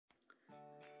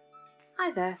Hi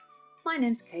there, my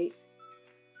name's Kate,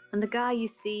 and the guy you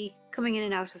see coming in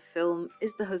and out of film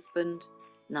is the husband,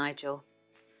 Nigel.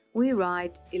 We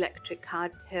ride electric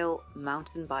hardtail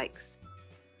mountain bikes.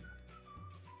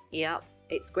 Yeah,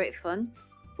 it's great fun,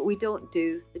 but we don't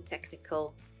do the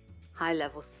technical,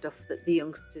 high-level stuff that the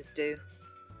youngsters do.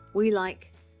 We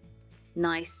like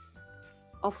nice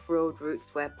off-road routes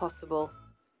where possible,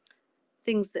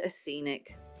 things that are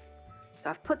scenic. So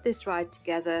I've put this ride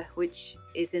together, which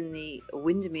is in the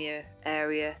Windermere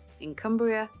area in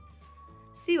Cumbria.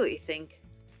 See what you think.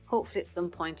 Hopefully at some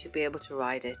point you'll be able to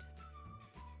ride it.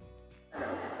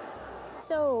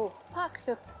 So, parked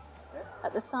up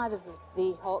at the side of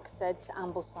the Hawkshead to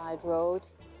Ambleside Road,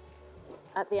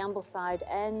 at the Ambleside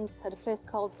end at a place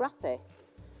called Brathay.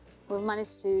 We've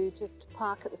managed to just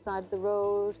park at the side of the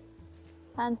road,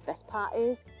 and best part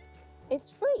is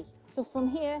it's free. So from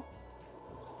here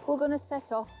we're going to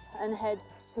set off and head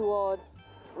towards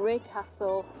Ray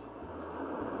Castle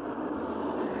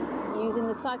using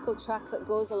the cycle track that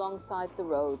goes alongside the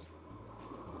road.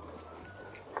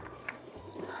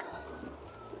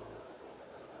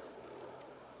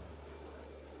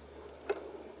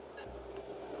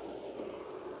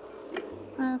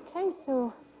 Okay,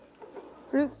 so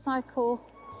route cycle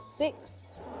 6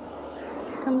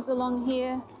 comes along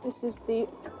here. This is the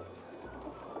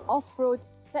off-road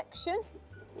section.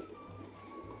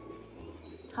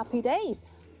 Happy days.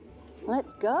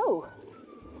 Let's go.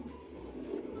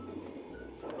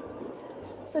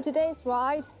 So today's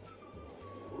ride,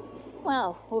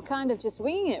 well, we're kind of just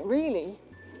winging it really.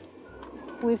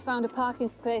 We found a parking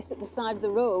space at the side of the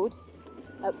road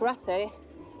at Brathay,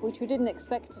 which we didn't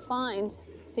expect to find.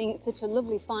 Seeing it's such a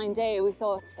lovely fine day, we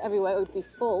thought everywhere would be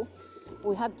full.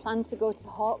 We had planned to go to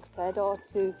Hawkshead or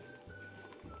to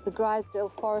the Grisdale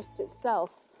Forest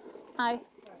itself. Hi.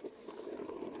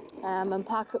 And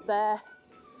park up there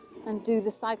and do the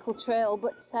cycle trail,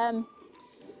 but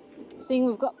seeing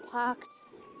we've got parked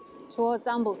towards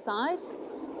Ambleside,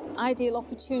 ideal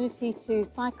opportunity to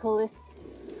cycle this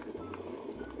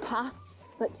path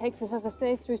that takes us, as I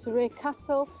say, through to Ray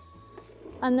Castle,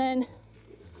 and then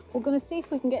we're going to see if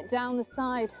we can get down the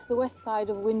side, the west side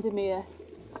of Windermere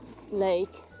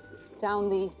Lake, down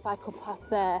the cycle path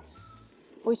there,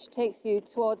 which takes you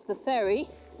towards the ferry.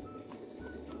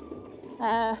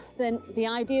 Then the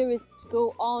idea is to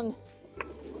go on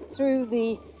through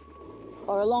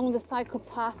along the cycle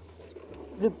path,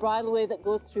 the bridleway that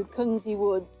goes through Cumbria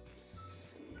Woods,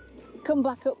 come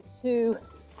back up to,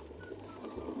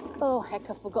 oh heck,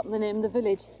 I've forgotten the name of the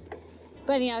village,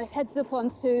 but anyhow it heads up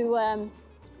onto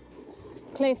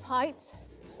Cliff Heights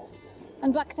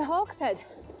and back to Hawkshead.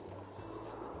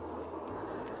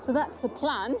 So that's the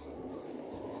plan,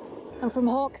 and from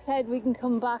Hawkshead we can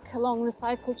come back along the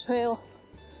cycle trail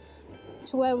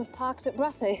to where we've parked at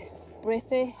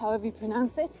Brathay, however you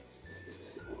pronounce it.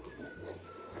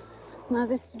 Now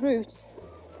this route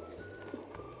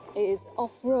is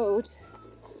off-road,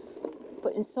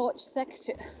 but in short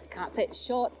sections,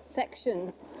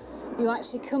 you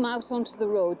actually come out onto the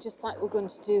road, just like we're going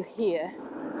to do here.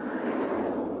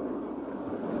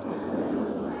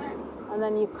 And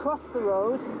then you cross the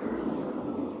road.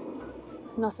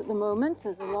 Not at the moment,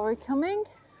 there's a lorry coming.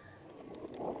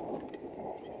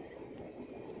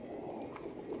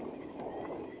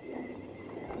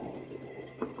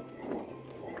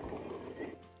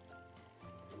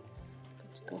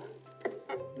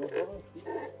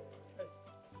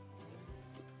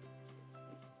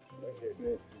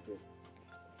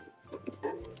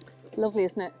 Lovely,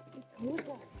 isn't it?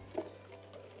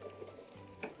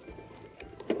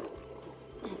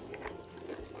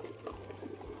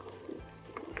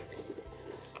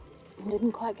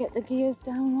 Didn't quite get the gears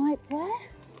down right there.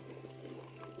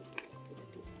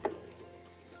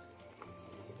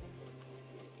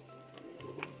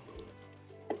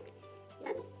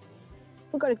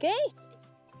 We've got a gate.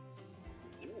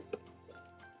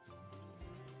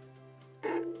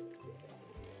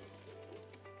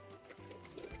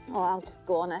 Oh, I'll just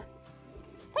go on it.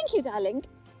 Thank you, darling.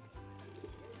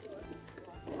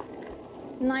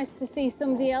 Nice to see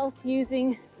somebody else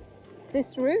using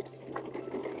this route,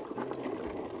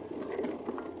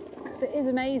 because it is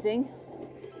amazing.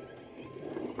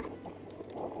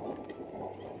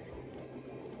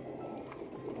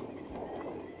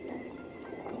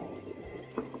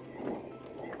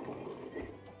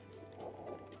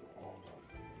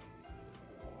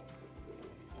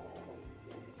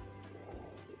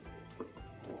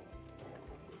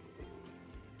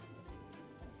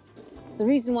 The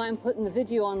reason why I'm putting the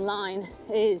video online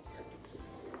is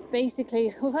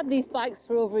basically we've had these bikes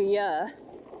for over a year,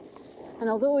 and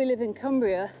although we live in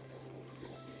Cumbria,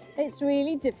 It's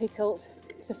really difficult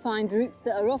to find routes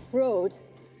that are off-road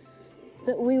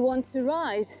that we want to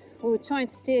ride. We're trying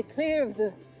to steer clear of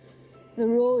the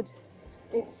road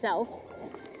itself.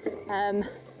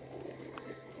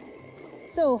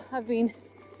 So I've been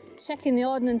checking the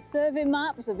Ordnance Survey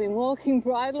maps, I've been walking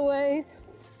bridleways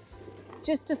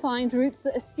just to find routes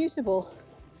that are suitable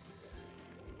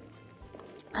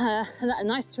and that are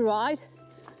nice to ride,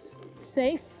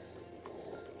 safe,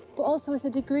 but also with a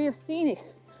degree of scenic.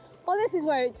 Oh, this is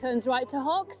where it turns right to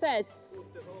Hawkshead.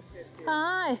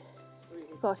 Hi.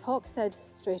 We've got Hawkshead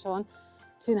straight on,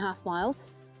 2.5 miles.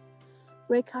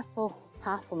 Raycastle,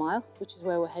 half a mile, which is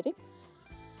where we're heading.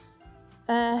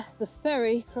 The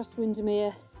ferry across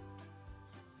Windermere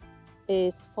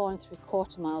is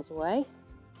 4.75 miles away.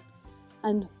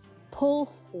 And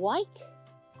Wyke,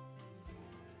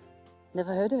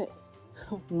 never heard of it.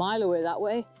 A mile away that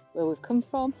way, where we've come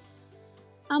from.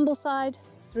 Ambleside,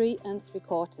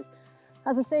 3.75.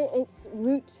 As I say, it's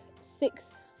Route 6,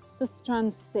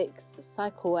 Sustrans 6,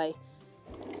 cycleway.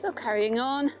 So carrying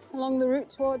on along the route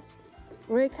towards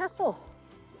Raycastle.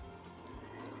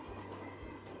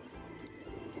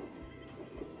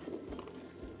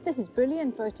 This is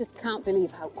brilliant, but I just can't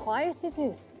believe how quiet it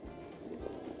is.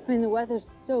 I mean, the weather's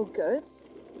so good.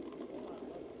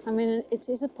 I mean, it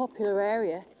is a popular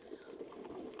area.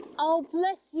 Oh,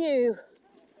 bless you.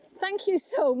 Thank you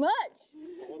so much.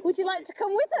 Would you like to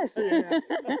come with us?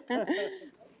 Yeah.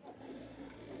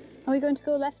 Are we going to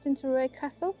go left into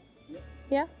Raycastle?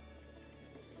 Yeah.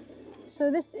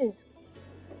 So this is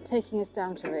taking us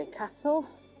down to Raycastle.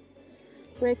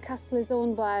 Raycastle is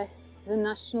owned by the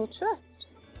National Trust.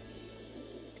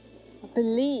 I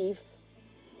believe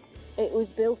it was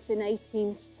built in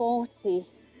 1840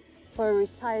 for a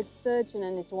retired surgeon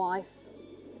and his wife.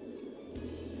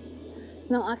 It's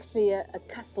not actually a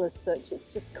castle as such,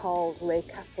 it's just called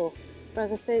Raycastle. But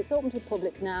as I say, it's open to the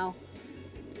public now,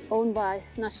 owned by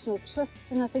National Trust,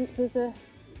 and I think there's a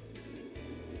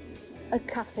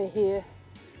cafe here.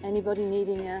 Anybody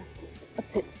needing a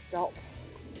pit stop.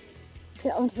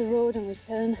 Get onto the road and we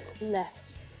turn left.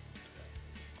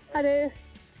 Hello.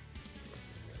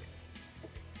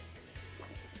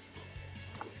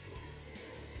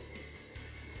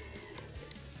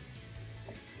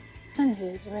 And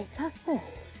here's Raycastle.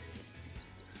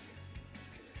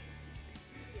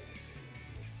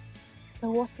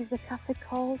 So what is the cafe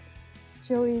called?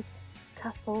 Joey's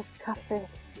Castle Cafe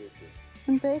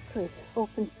and Bakery.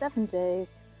 Open 7 days,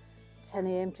 10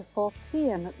 AM to 4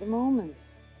 PM at the moment.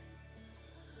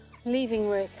 Leaving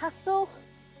Raycastle,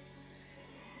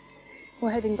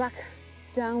 we're heading back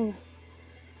down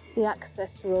the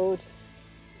access road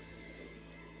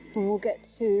and we'll get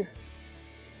to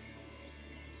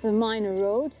the minor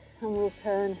road and we'll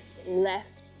turn left,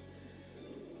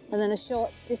 and then a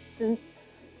short distance,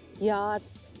 yards,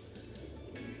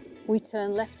 we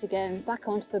turn left again back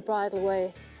onto the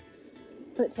bridleway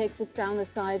that takes us down the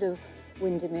side of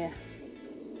Windermere.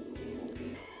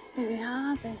 So here we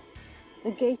are, the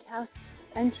gatehouse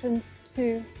entrance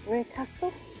to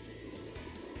Raycastle.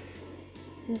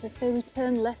 As I say, we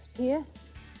turn left here.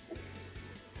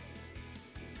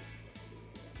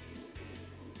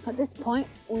 At this point,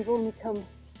 we've only come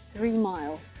 3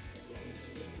 miles.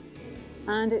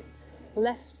 And it's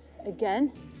left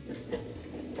again.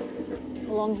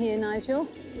 Along here, Nigel.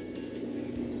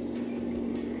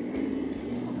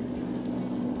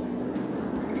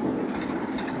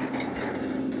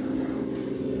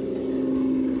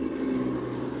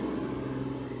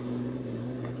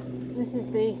 This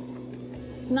is the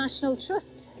National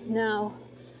Trust now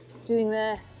doing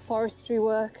their forestry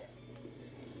work.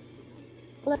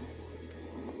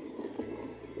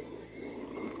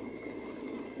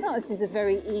 Oh, this is a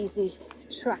very easy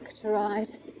track to ride.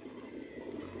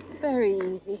 Very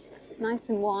easy, nice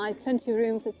and wide, plenty of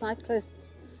room for cyclists,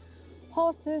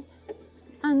 horses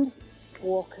and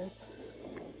walkers.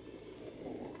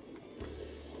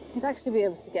 You'd actually be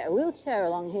able to get a wheelchair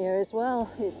along here as well.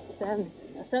 It's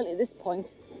certainly at this point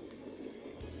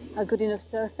a good enough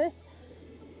surface.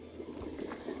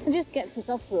 It just gets us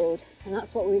off-road, and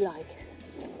that's what we like.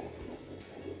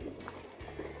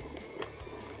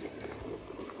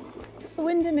 So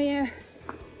Windermere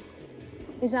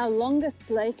is our longest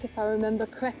lake, if I remember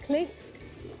correctly.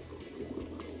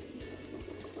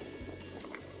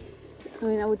 I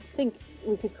mean, I would think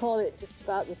we could call it just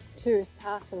about the tourist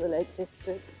heart of the Lake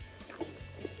District.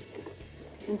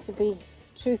 And to be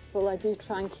truthful, I do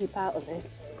try and keep out of it.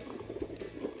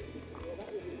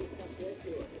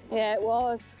 Yeah, it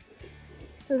was.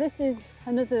 So this is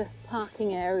another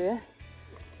parking area,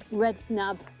 Red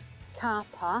Nab car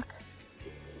park.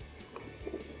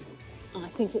 I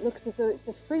think think it looks as though it's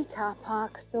a free car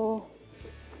park, so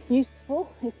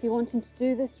useful if you're wanting to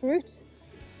do this route,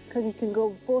 because you can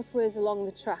go both ways along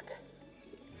the track.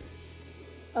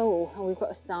 Oh, and we've got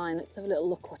a sign. Let's have a little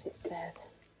look what it says.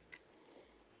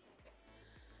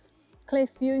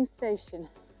 Cliff Viewing Station,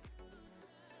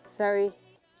 ferry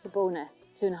to Bowness,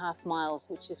 2.5 miles,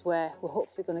 which is where we're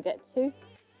hopefully going to get to.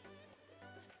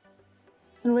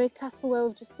 And Ray Castle, where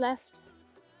we've just left,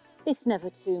 it's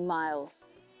never 2 miles.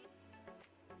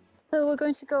 So we're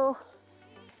going to go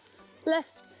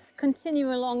left,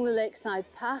 continue along the lakeside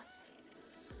path.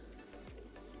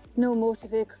 No motor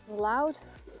vehicles allowed.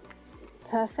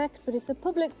 Perfect, but it's a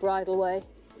public bridleway.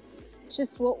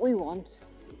 Just what we want.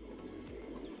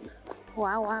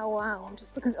 Wow, wow, wow. I'm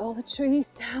just looking at all the trees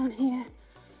down here.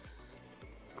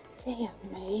 Dear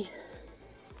me.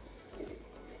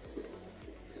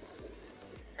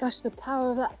 Gosh, the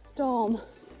power of that storm.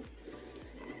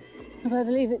 And I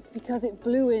believe it's because it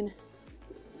blew in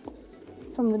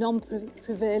from the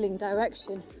non-prevailing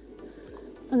direction.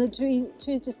 And the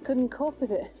trees just couldn't cope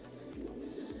with it.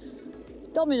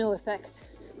 Domino effect.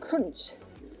 Crunch.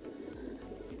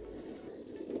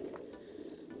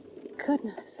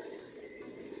 Goodness.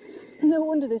 No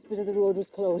wonder this bit of the road was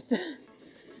closed.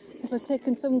 If I've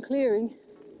taken some clearing.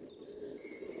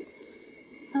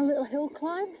 A little hill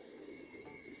climb.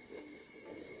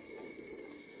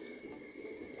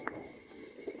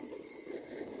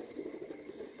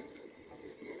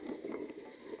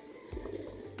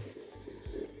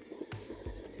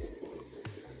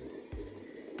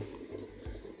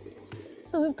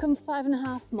 So we've come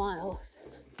 5.5 miles.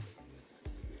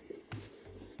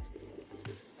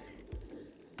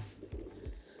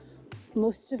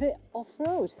 Most of it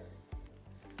off-road.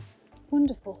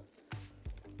 Wonderful.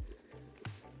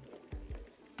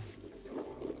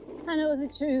 I know the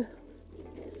true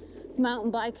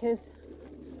mountain bikers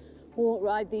won't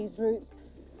ride these routes.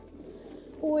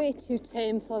 Way too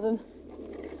tame for them.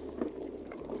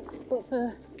 But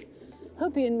for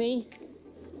hubby and me,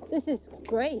 this is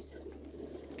great.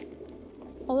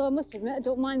 Although I must admit, I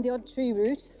don't mind the odd tree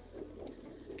route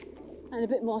and a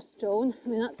bit more stone. I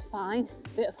mean, that's fine. A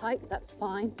bit of hike, that's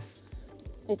fine.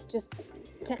 It's just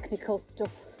technical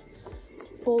stuff.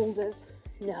 Boulders,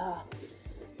 no,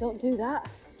 don't do that.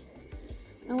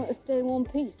 I want to stay in one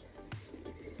piece.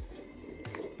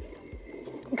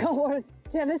 God, what a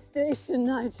devastation,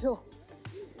 Nigel.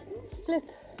 Flip.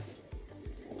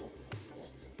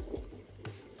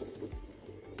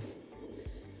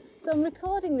 So I'm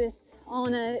recording this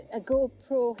on a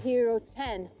GoPro Hero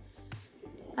 10.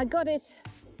 I got it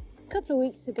a couple of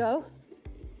weeks ago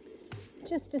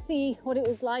just to see what it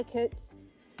was like at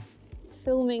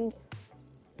filming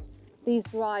these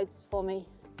rides for me.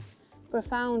 But I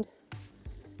found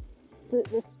that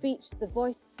the speech, the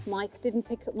voice mic didn't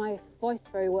pick up my voice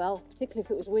very well, particularly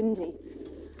if it was windy.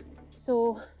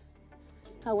 So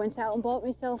I went out and bought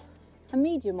myself a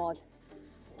media mod.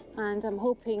 And I'm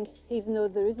hoping, even though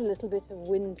there is a little bit of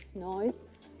wind noise,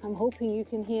 I'm hoping you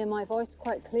can hear my voice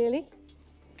quite clearly.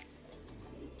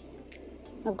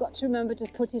 I've got to remember to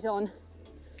put it on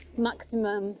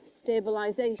maximum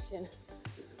stabilization,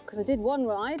 because I did one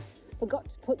ride, forgot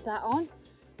to put that on,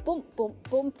 bump, bump,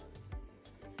 bump,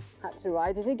 had to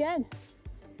ride it again,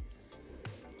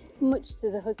 much to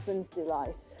the husband's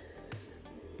delight.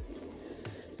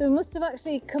 So we must have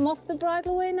actually come off the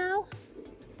bridleway now.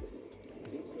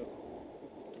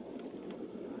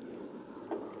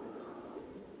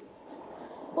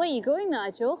 Where are you going,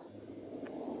 Nigel?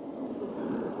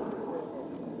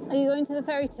 Are you going to the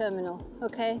ferry terminal?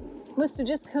 Okay. Must have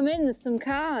just come in, there's some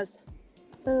cars.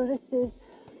 So this is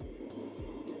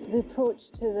the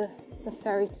approach to the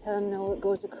ferry terminal that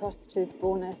goes across to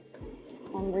Bowness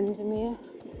on Windermere.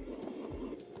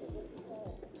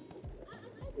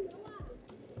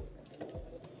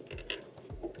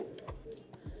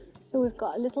 So we've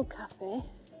got a little cafe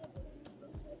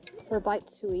for a bite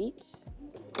to eat.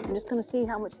 I'm just going to see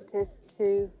how much it is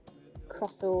to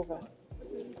cross over.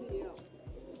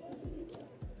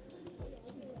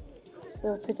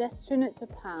 So pedestrian, it's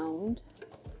 £1.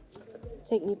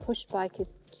 Taking your push bike is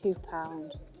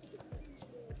 £2.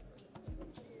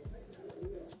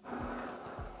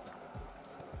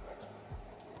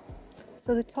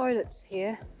 So the toilets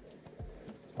here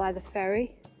by the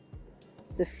ferry,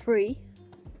 they're free,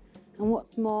 and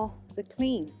what's more, they're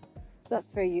clean. So that's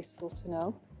very useful to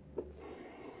know.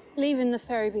 Leaving the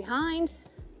ferry behind,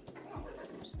 I'm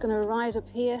just going to ride up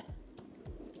here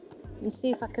and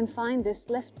see if I can find this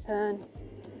left turn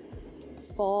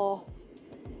for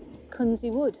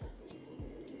Cumbria Wood.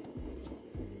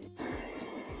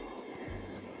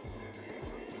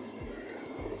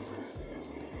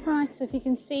 Right, so if you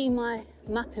can see my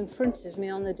map in front of me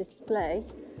on the display,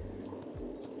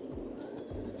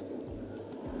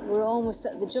 we're almost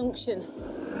at the junction.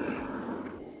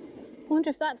 I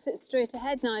wonder if that's it straight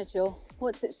ahead, Nigel.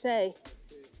 What's it say?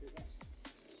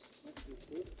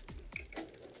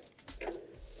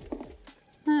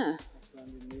 Huh.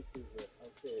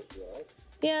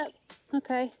 Yeah,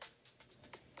 okay.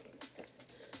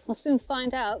 I'll soon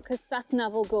find out, because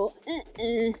sat-nav will go,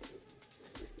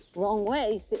 wrong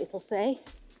way, it'll say.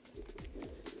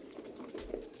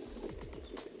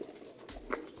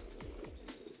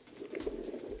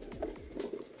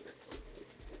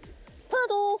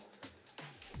 Puddle!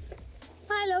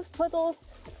 I love puddles.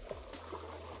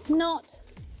 Not.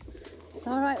 It's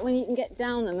all right when you can get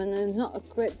down them and there's not a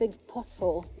great big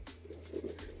pothole.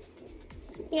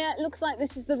 Yeah, it looks like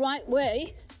this is the right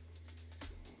way.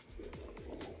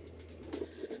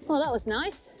 Oh, that was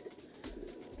nice.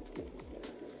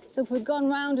 So if we'd gone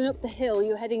round and up the hill,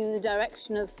 you're heading in the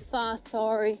direction of Far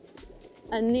Sorry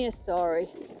and Near Sorry.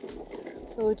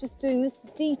 So we're just doing this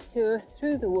detour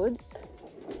through the woods,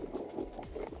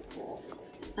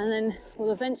 and then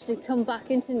we'll eventually come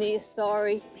back into Near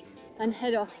Sorry and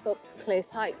head off up Cliff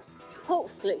Heights.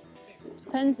 Hopefully.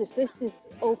 Depends if this is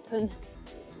open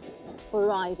for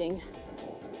riding.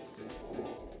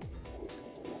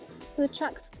 So the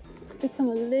tracks become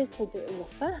a little bit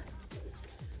rougher,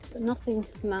 but nothing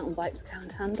mountain bikes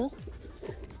can't handle.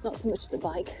 It's not so much the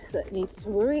bike that needs to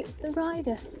worry, it's the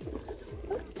rider.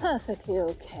 But perfectly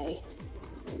okay.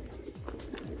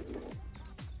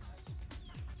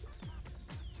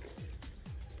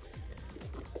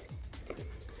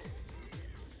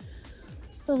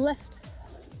 So left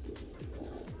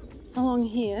along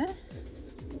here,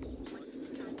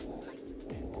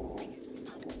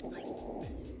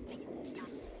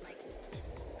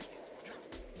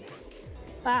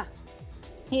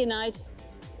 here, Nige.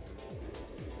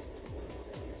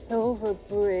 So over a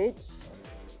bridge,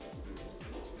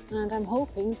 and I'm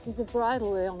hoping this is a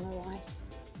bridleway on the right.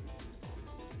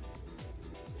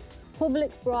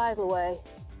 Public bridleway.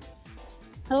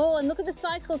 Oh, and look at the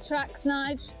cycle tracks,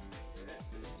 Nige.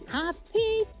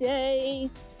 Happy days.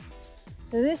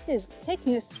 So this is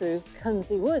taking us through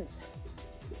Cumbria Woods,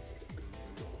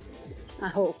 I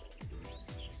hope.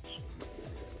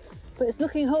 But it's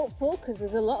looking hopeful because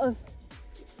there's a lot of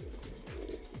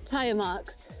tyre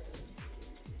marks.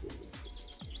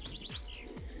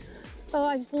 Oh,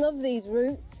 I just love these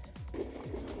routes.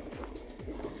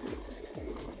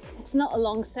 It's not a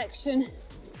long section.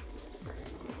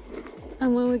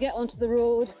 And when we get onto the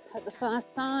road at the far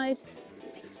side,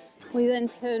 we then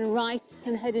turn right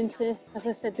and head into, as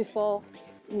I said before,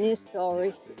 Near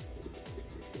Sorry.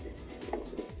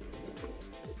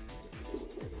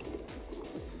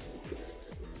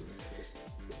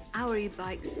 Our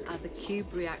e-bikes are the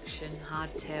Cube Reaction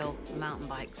hardtail mountain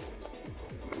bikes.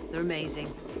 They're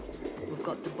amazing. We've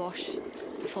got the Bosch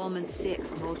Performance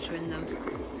CX motor in them,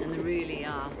 and they really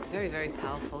are very, very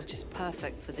powerful, just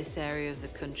perfect for this area of the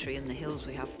country and the hills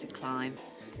we have to climb.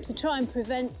 To try and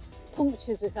prevent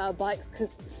punctures with our bikes,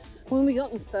 because when we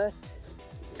got them first,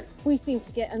 we seemed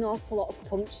to get an awful lot of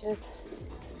punctures.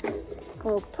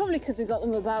 Well, probably because we got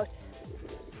them about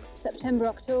September,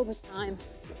 October time.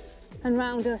 And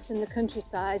round us in the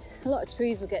countryside, a lot of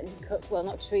trees were getting cut. Well,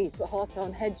 not trees, but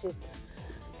hawthorn hedges.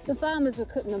 The farmers were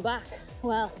cutting them back.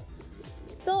 Well,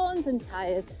 thorns and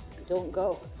tyres don't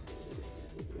go.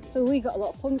 So we got a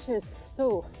lot of punctures.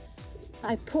 So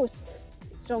I put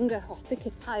stronger or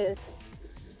thicker tyres,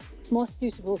 more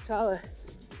suitable to our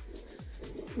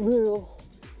rural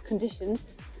conditions.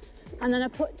 And then I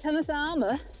put Temmeth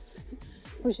armour,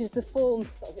 which is the foam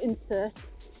sort of insert.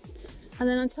 And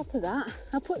then on top of that,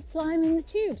 I put slime in the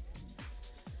tubes.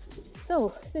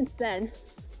 So since then,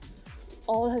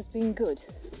 all has been good.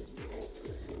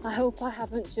 I hope I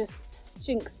haven't just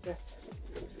jinxed us.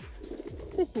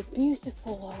 This is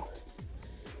beautiful though.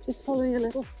 Just following a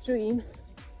little stream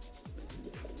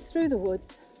through the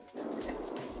woods.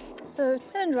 So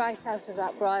turn right out of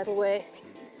that bridleway,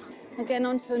 again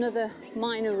onto another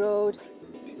minor road,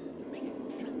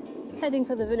 heading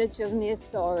for the village of Near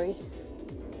Sorry.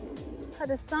 Had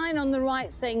a sign on the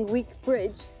right saying Week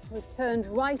Bridge. We've turned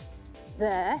right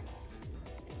there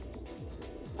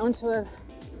onto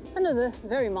another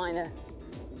very minor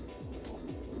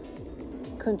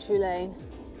country lane.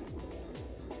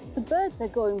 The birds are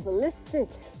going ballistic.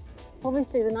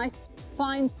 Obviously the nice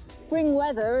fine spring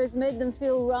weather has made them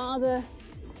feel rather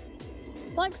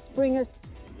like spring has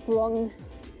sprung.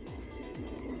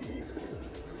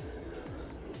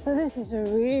 So this is a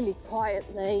really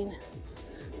quiet lane.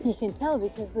 You can tell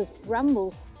because there's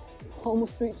brambles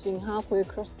almost reaching halfway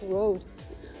across the road.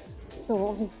 so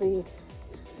obviously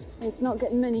it's not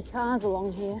getting many cars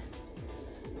along here,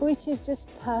 which is just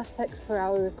perfect for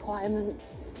our requirements.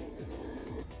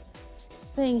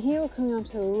 Saying here we're coming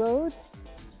onto a road,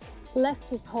 left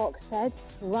is Hawkshead,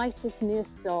 right is near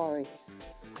Story.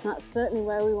 That's certainly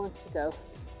where we want to go.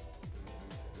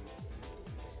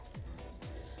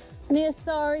 Near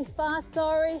Story, far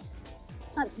Story,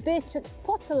 that's Beatrix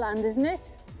Potter land, isn't it?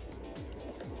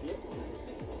 Yep.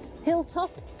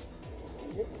 Hilltop?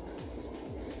 Yep.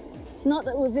 Not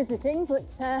that we're visiting, but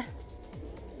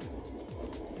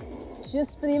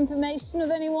just for the information of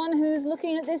anyone who's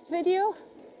looking at this video.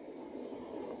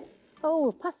 Oh,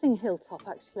 we're passing Hilltop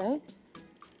actually.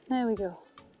 There we go.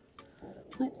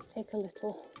 Let's take a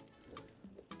little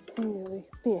thingy.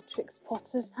 Beatrix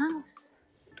Potter's house.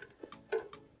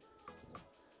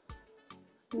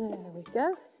 There we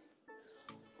go.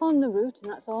 On the route,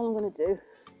 and that's all I'm going to do.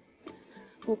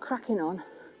 We're cracking on.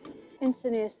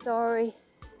 Into near Story.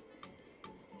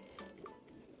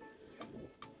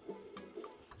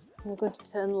 We're going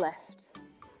to turn left.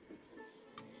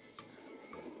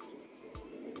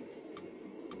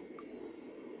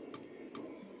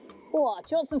 What, do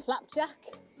you want some flapjack?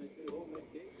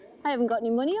 I haven't got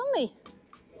any money on me.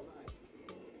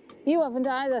 You haven't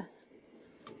either.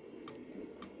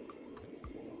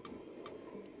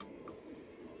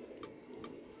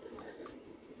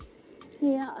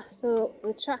 Yeah, so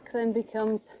the track then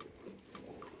becomes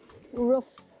rough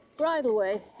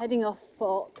bridleway heading off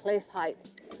for Cliff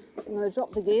Heights. I'm going to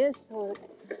drop the gears so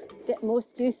I get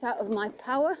most use out of my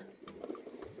power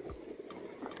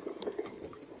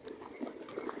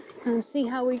and see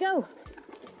how we go.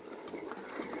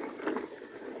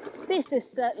 This is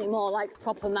certainly more like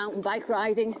proper mountain bike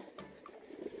riding.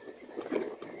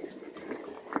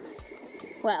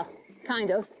 Well,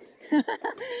 kind of.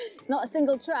 Not a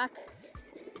single track,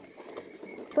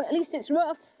 but at least it's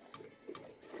rough.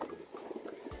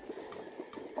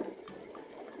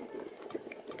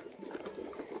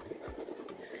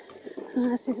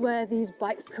 And this is where these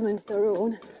bikes come into their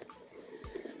own.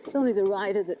 It's only the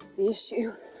rider that's the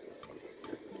issue.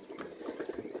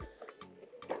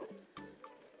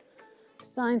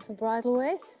 Sign for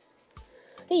bridleway.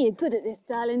 Hey, you're good at this,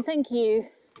 darling, thank you.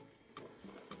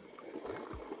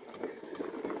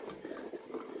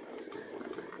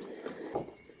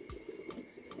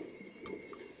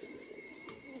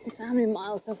 So how many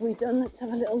miles have we done? Let's have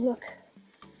a little look.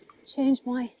 Change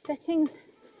my settings.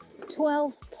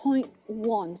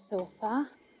 12.1 so far,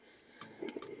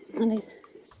 and it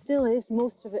still is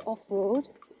most of it off-road.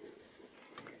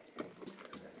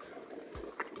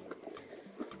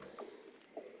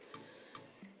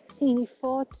 Teeny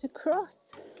ford to cross.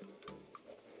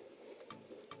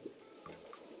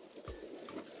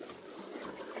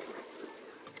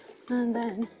 And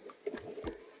then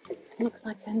looks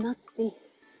like a nasty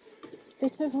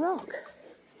bit of rock.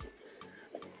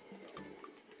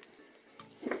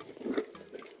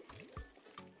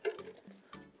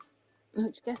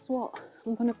 Which, guess what?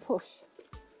 I'm going to push.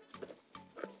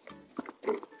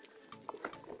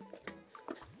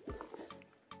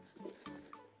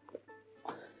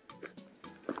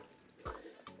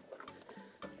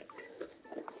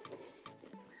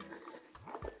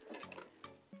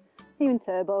 Even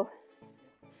turbo.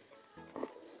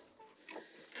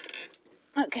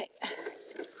 Okay.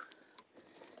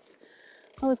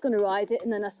 I was going to ride it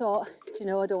and then I thought, do you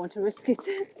know, I don't want to risk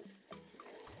it.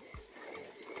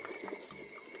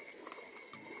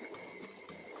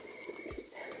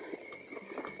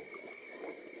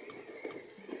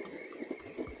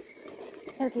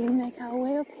 Steadily make our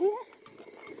way up here.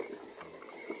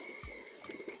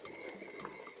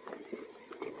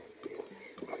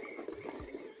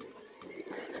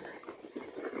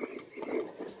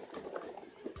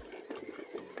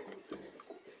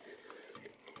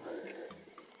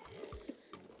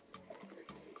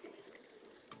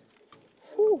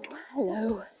 Oh,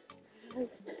 hello.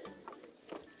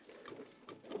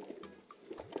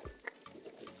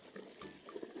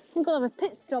 We're going to have a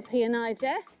pit stop here,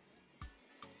 Nigel.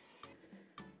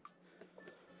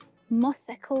 Moss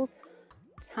Eccles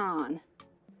Tarn,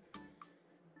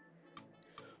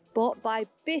 bought by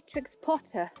Beatrix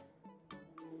Potter.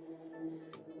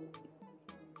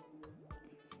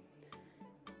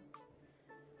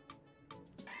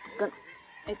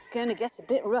 It's going to get a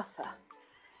bit rougher.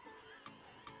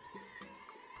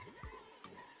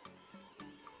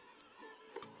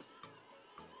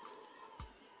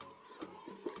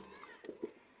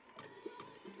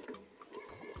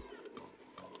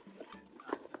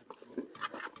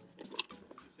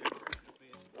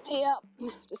 Yeah,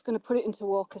 just going to put it into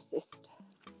walk assist.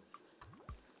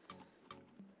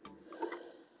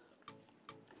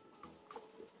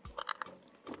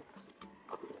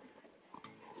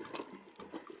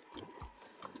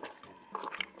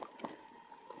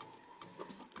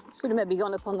 Should have maybe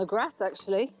gone up on the grass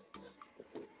actually.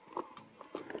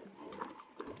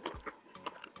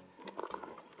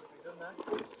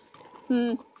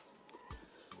 Hmm.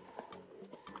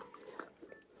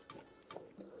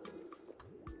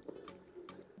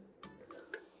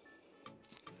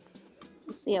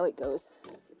 Let's see how it goes.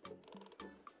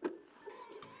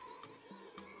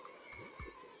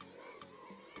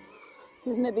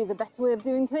 This is maybe the better way of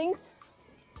doing things.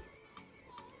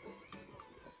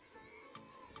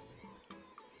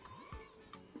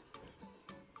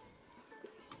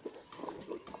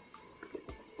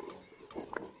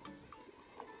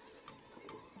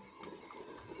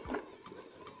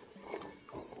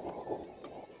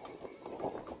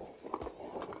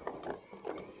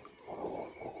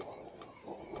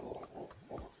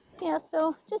 Yeah,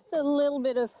 so just a little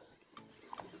bit of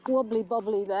wobbly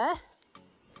bobbly there.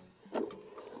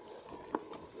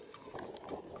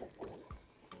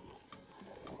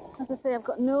 As I say, I've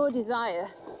got no desire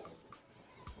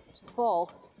to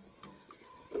fall,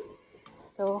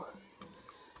 so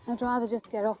I'd rather just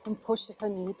get off and push if I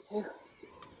need to.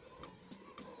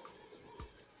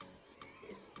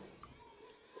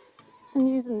 And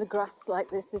using the grass like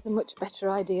this is a much better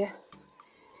idea.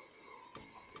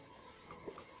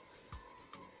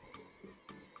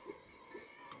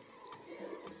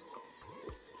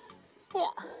 Yeah,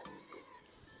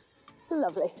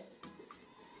 lovely.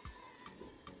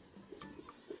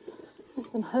 And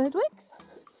some herdwicks.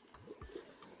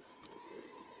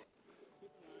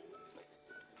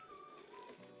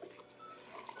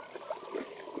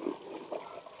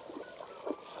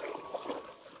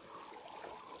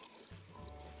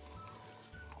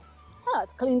 Oh,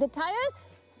 it's cleaned the tyres.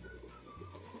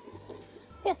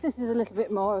 Yes, this is a little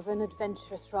bit more of an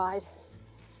adventurous ride.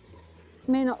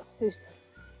 May not suit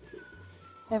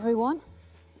everyone.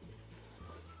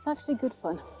 It's actually good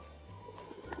fun.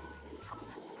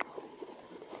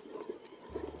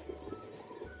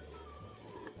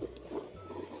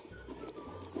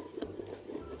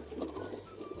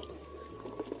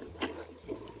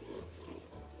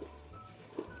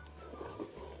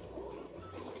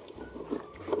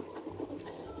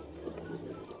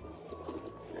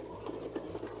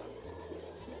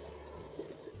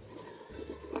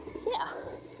 Yeah,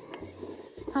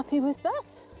 happy with that.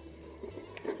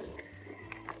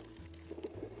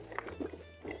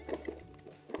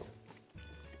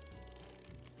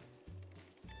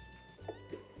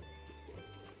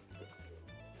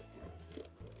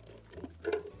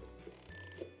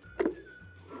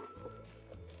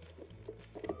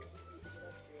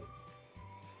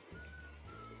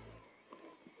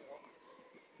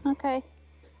 Okay.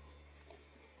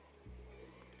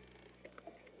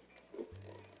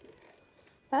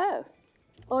 Oh.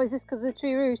 Oh, is this because of the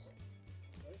tree root?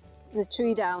 The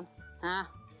tree down. Ah.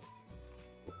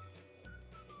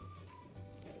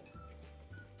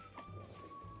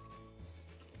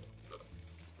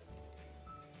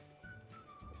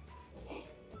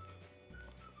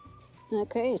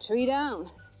 Okay, tree down.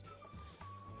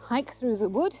 Hike through the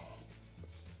wood.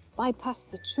 Bypass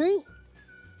the tree.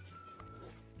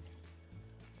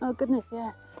 Oh goodness,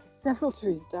 yes. Several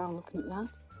trees down, looking at that.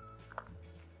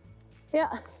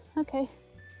 Yeah, okay.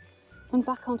 And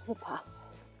back onto the path.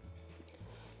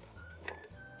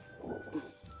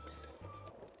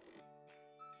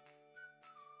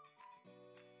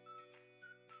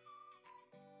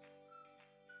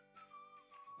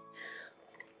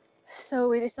 So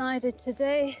we decided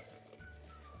today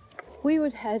we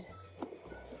would head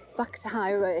back to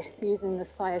Highway using the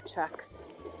fire tracks,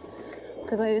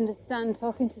 because I understand,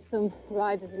 talking to some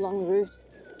riders along the route,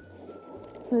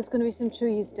 there's going to be some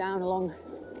trees down along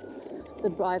the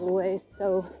bridleways,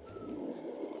 so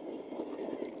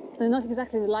they're not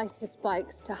exactly the lightest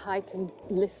bikes to hike and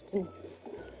lift and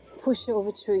push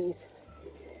over trees.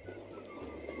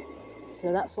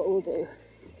 So that's what we'll do.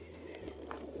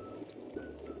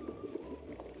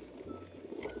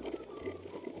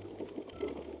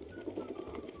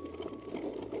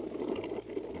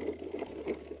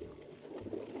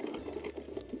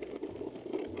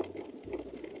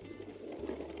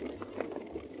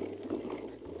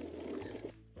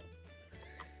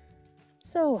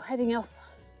 So heading off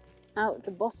out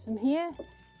the bottom here,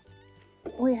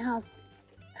 we have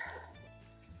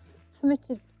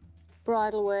permitted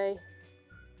bridleway,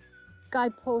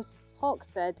 guideposts,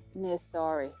 Hawkshead near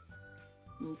Sorry.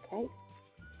 Okay,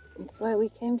 that's where we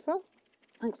came from.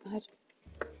 Thanks, Nigel.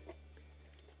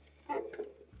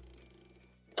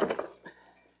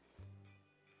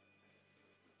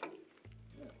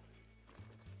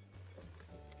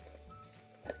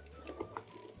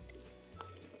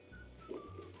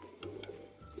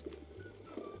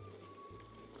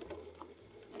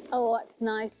 Oh, that's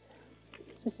nice.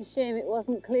 Just a shame it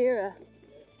wasn't clearer.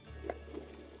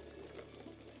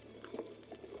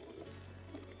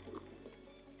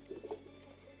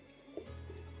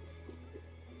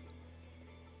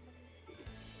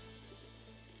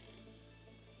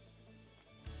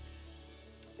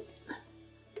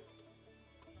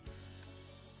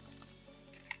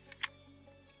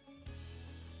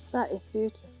 That is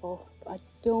beautiful, but I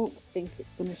don't think it's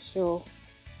going to show.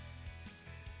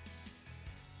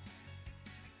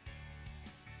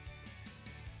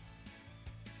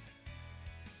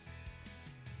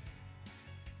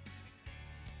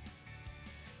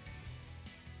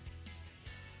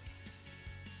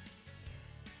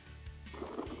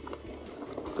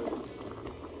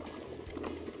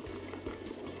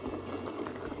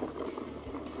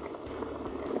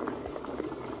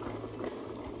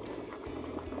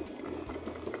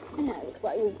 Yeah, it looks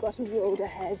like we've got a road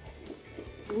ahead,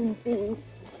 indeed.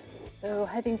 So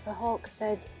heading for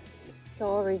Hawkshead,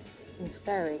 Sorry and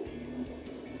Ferry.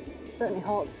 Certainly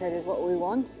Hawkshead is what we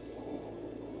want.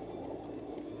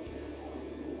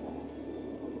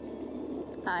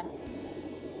 Hi.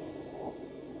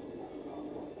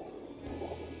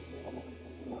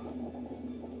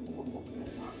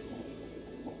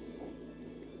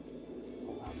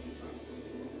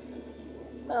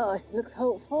 Oh, it looks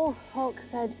hopeful.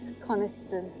 Hawkshead,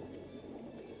 Coniston.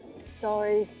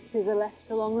 Sorry to the left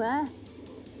along there.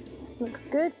 This looks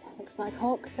good. Looks like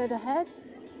Hawkshead ahead.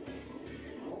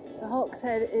 So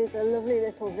Hawkshead is a lovely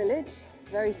little village,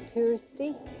 very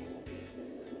touristy.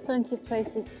 Plenty of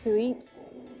places to eat,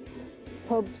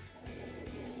 pubs.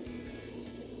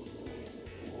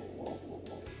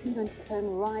 I'm going to turn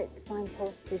right,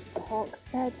 signposted for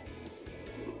Hawkshead.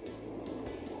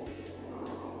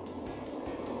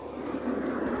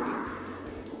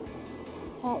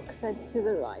 Hawkshead to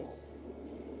the right.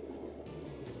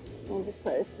 We'll just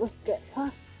let this bus get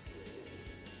past.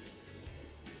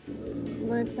 I'm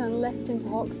going to turn left into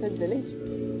Hawkshead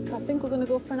village. I think we're going to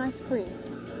go for an ice cream.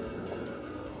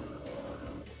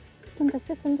 Want to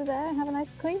sit under there and have an ice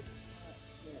cream?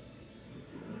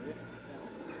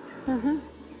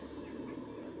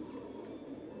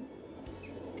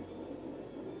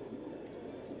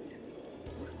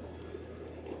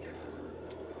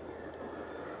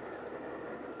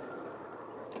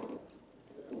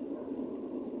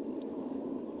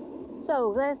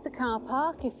 So there's the car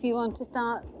park. If you want to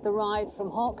start the ride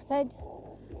from Hawkshead,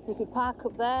 you could park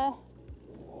up there,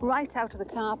 right out of the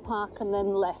car park and then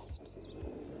left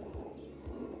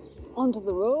onto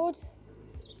the road,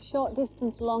 short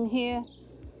distance along here,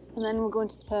 and then we're going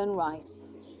to turn right.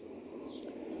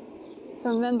 If I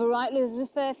remember rightly, there's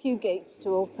a fair few gates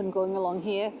to open going along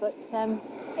here, but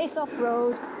it's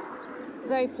off-road,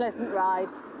 very pleasant ride.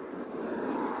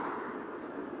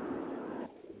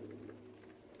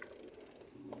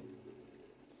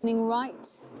 Turning right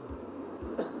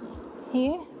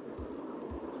here.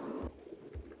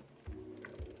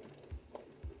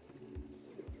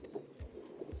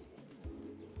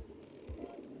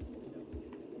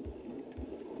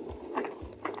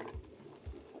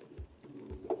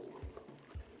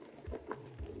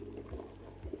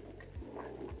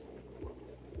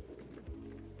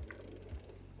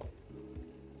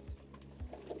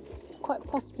 Quite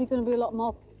possibly going to be a lot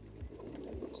more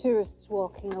tourists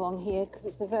walking along here because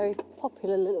it's a very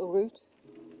popular little route.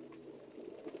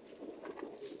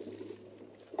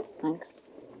 Thanks.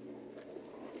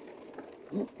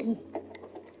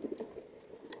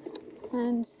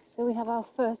 And so we have our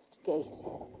first gate.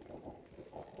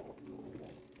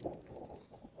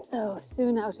 So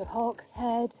soon out of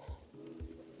Hawkshead.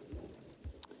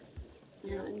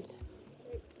 And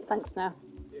thanks now.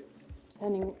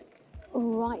 Turning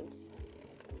right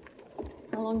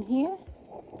along here.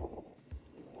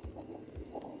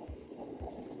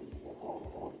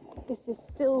 This is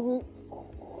still Route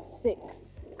 6,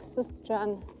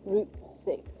 Sustran Route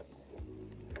 6.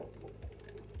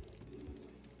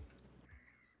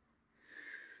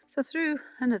 So through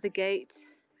another gate,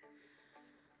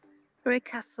 Bray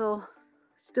Castle,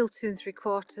 still 2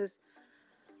 3/4,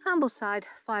 Ambleside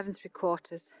 5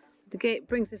 3/4. The gate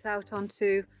brings us out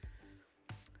onto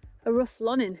a rough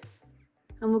lonin,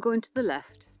 and we're going to the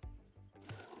left.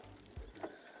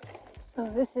 So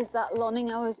this is that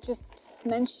loning I was just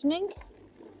mentioning.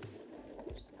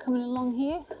 Just coming along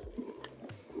here.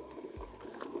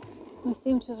 We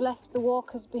seem to have left the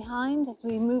walkers behind as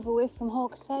we move away from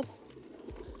Hawkshead.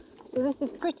 So this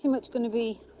is pretty much going to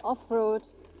be off-road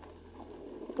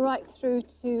right through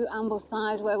to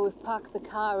Ambleside where we've parked the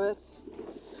car at.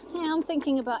 Yeah, I'm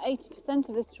thinking about 80%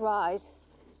 of this ride,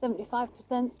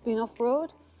 75%'s been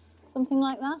off-road, something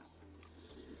like that.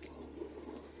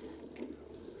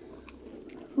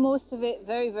 Most of it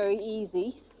very, very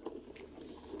easy,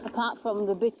 apart from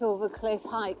the bit over cliff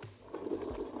hikes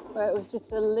where it was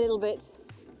just a little bit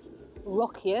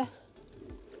rockier.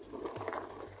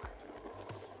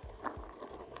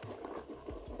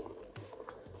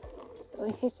 So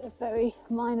we hit a very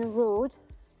minor road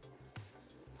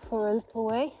for a little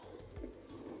way,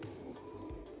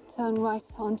 turn right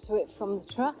onto it from the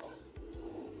track.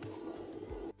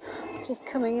 Just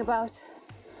coming about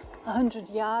 100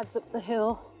 yards up the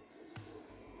hill,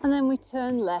 and then we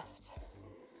turn left.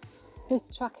 This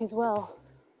track is well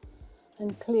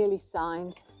and clearly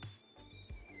signed.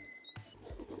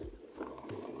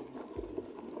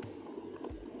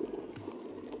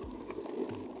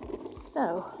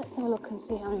 So let's have a look and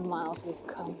see how many miles we've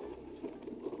come.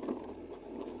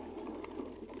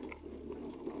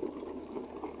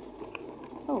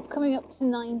 Oh, coming up to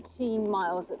 19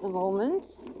 miles at the moment.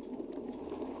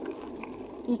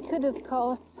 You could, of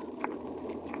course,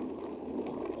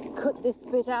 cut this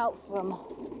bit out from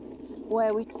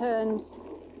where we turned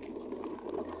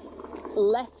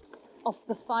left off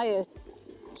the fire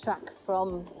track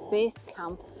from base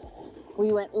camp.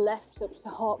 We went left up to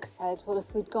Hawkshead. Well,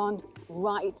 if we'd gone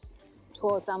right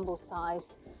towards Ambleside,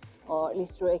 or at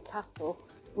least Ray Castle,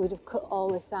 we'd have cut all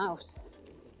this out.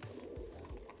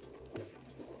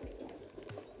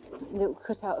 And it would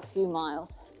cut out a few miles.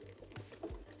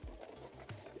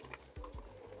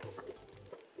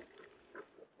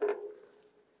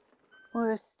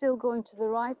 We're still going to the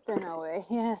right then, are we?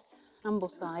 Yes,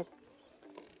 Ambleside.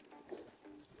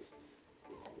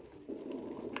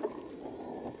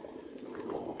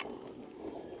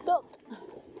 Duck!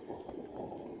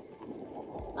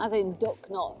 As in duck,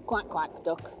 not quack quack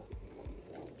duck.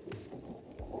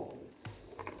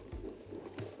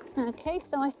 Okay,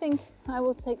 so I think I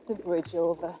will take the bridge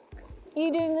over. Are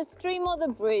you doing the stream or the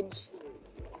bridge?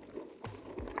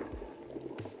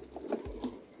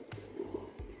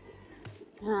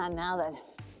 Now then,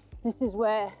 this is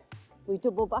where we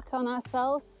double back on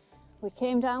ourselves. We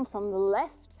came down from the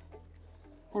left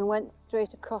and went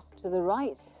straight across to the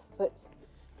right, but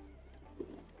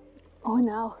oh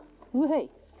no, whee,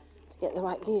 to get the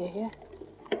right gear here.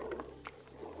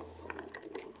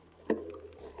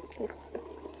 Sit.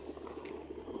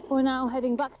 We're now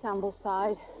heading back to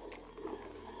Ambleside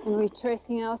and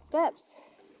retracing our steps.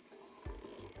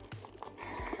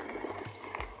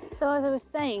 So as I was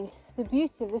saying, the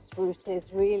beauty of this route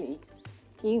is really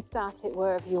you can start it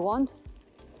wherever you want.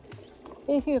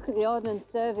 If you look at the Ordnance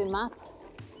Survey map,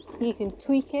 you can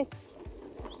tweak it.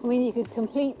 I mean, you could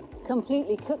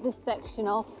completely cut this section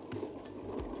off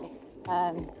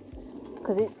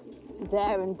because it's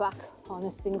there and back on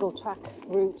a single track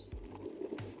route.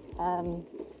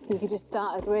 You could just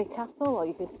start at Ray Castle, or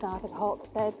you could start at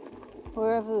Hawkshead,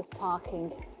 wherever there's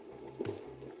parking.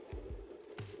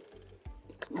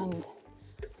 And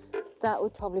that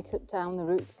would probably cut down the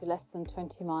route to less than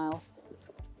 20 miles.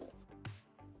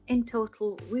 In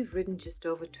total, we've ridden just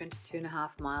over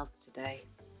 22.5 miles today.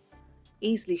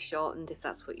 Easily shortened if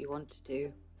that's what you want to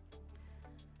do.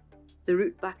 The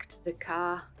route back to the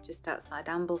car just outside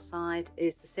Ambleside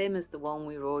is the same as the one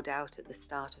we rode out at the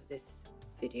start of this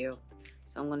video.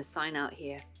 So I'm going to sign out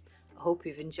here. I hope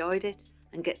you've enjoyed it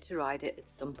and get to ride it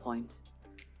at some point.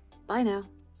 Bye now.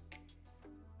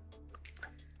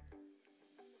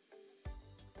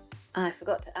 I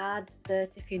forgot to add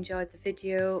that if you enjoyed the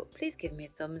video, please give me a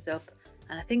thumbs up,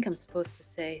 and I think I'm supposed to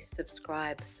say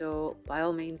subscribe, so by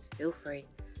all means feel free.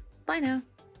 Bye now.